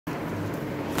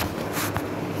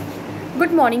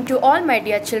Good morning to all my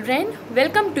dear children.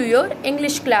 Welcome to your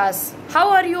English class. How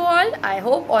are you all? I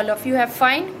hope all of you have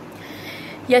fine.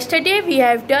 Yesterday we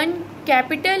have done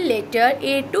capital letter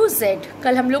A to Z.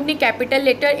 कल हम लोग ने capital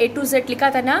letter A to Z लिखा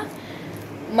था ना.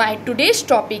 My today's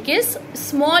topic is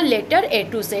small letter A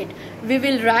to Z. We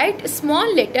will write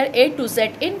small letter A to Z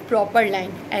in proper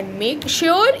line and make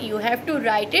sure you have to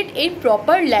write it in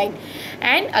proper line,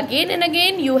 and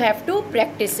again you have to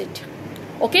practice it.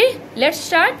 Okay, let's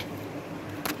start.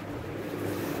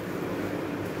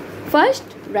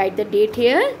 First, write the date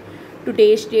here.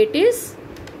 Today's date is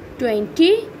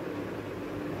 20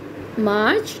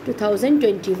 March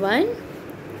 2021.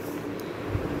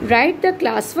 Write the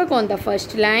classwork on the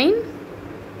first line.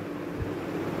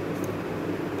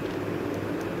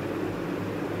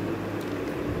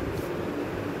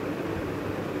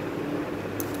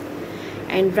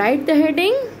 And write the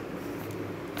heading.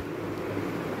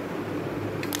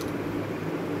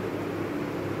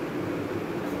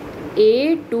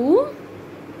 A to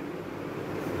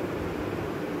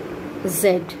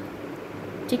Z.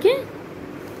 ठीक है?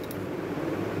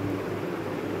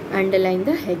 Underline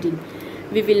the heading.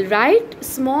 We will write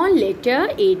small letter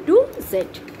A to Z.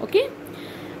 Okay?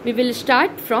 We will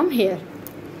start from here.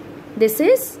 This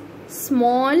is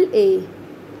small a.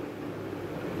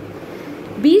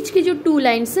 बीच की जो 2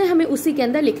 lines है हमें उसी के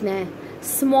अंदर लिखना है.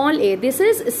 Small a. This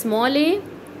is small a.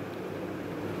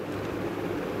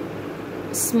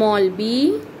 Small b,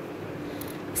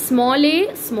 small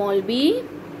a, small b,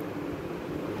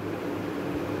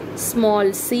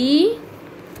 small c,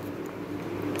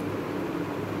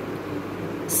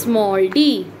 small d.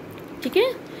 ठीक है?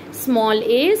 Small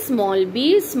a, small b,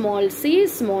 small c,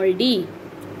 small d.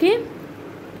 Okay?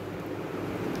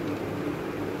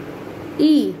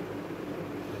 E,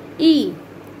 E,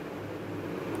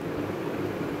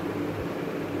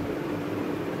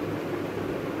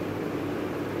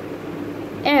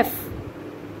 F,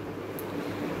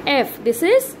 F. This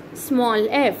is small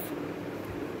f.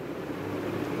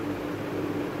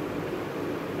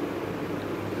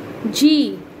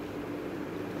 G,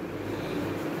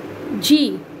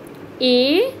 G.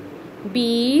 A,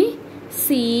 B,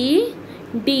 C,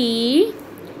 D,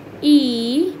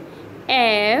 E,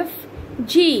 F,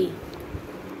 G.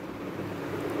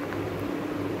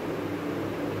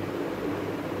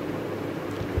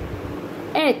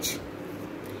 H.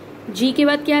 G के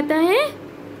बाद क्या आता है?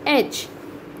 H.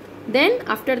 Then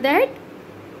after that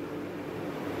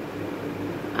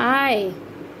I,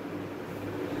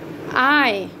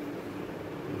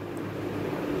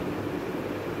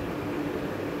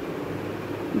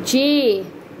 J,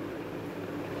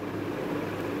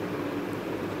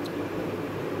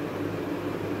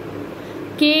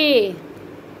 K,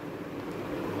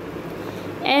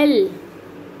 L,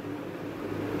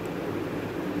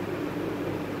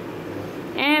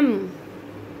 M,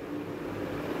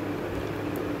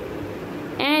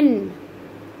 N,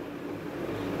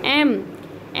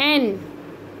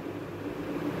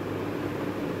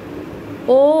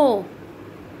 O,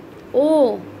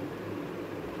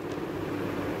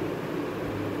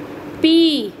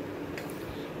 P,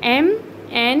 M,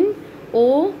 N,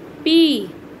 O, P,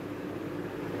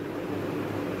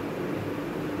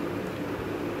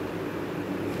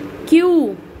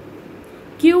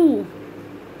 Q,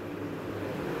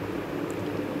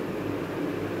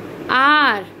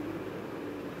 R,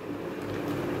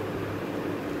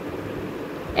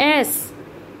 S,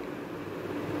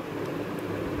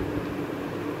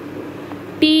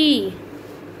 T,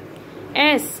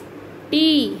 S,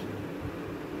 T,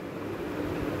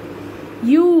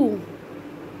 U,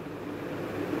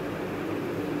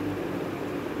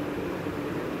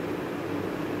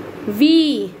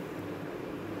 V,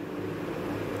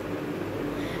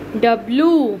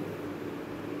 W,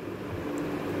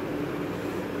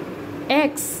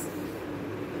 X,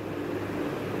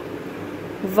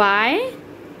 Y,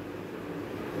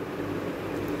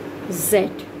 Z.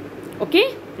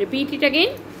 Okay, repeat it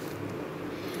again.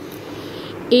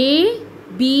 A,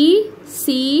 B,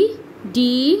 C,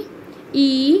 D,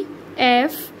 E,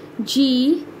 F,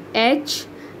 G, H,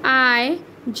 I,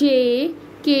 J,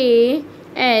 K,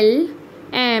 L,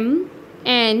 M,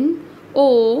 N,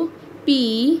 O,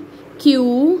 P,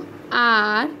 Q,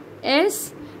 R,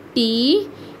 S, T,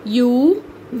 U,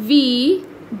 V,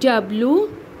 W,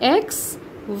 X,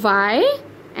 Y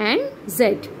and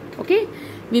Z. Okay,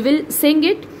 we will sing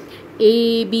it.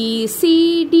 A, B,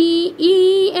 C, D,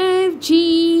 E, F,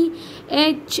 G,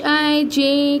 H, I,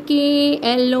 J, K,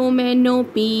 L, M, N, O,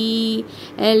 P,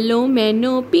 L, M, N,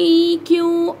 O, P,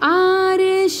 Q, R,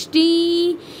 S,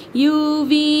 T, U,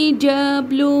 V,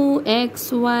 W,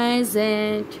 X, Y,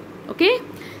 Z. Okay,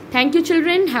 Thank you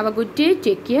children. Have a good day.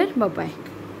 Take care. Bye-bye.